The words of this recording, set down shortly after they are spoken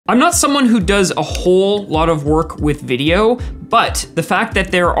I'm not someone who does a whole lot of work with video, but the fact that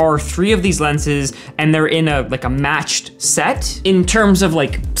there are 3 of these lenses and they're in a matched set in terms of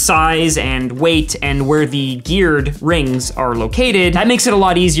like size and weight and where the geared rings are located, that makes it a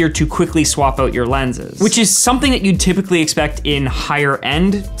lot easier to quickly swap out your lenses, which is something that you'd typically expect in higher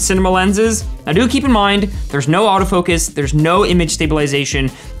end cinema lenses. Now do keep in mind, there's no autofocus, there's no image stabilization,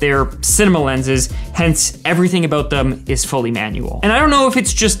 they're cinema lenses, hence everything about them is fully manual. And I don't know if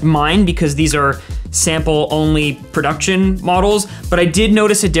it's just mine because these are sample only production models, but I did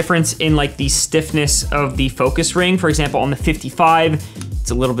notice a difference in like the stiffness of the focus ring. For example, on the 55,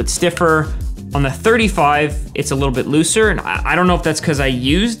 it's a little bit stiffer. On the 35, it's a little bit looser, and I don't know if that's because I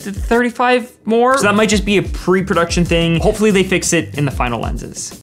used the 35 more, so that might just be a pre-production thing. Hopefully they fix it in the final lenses.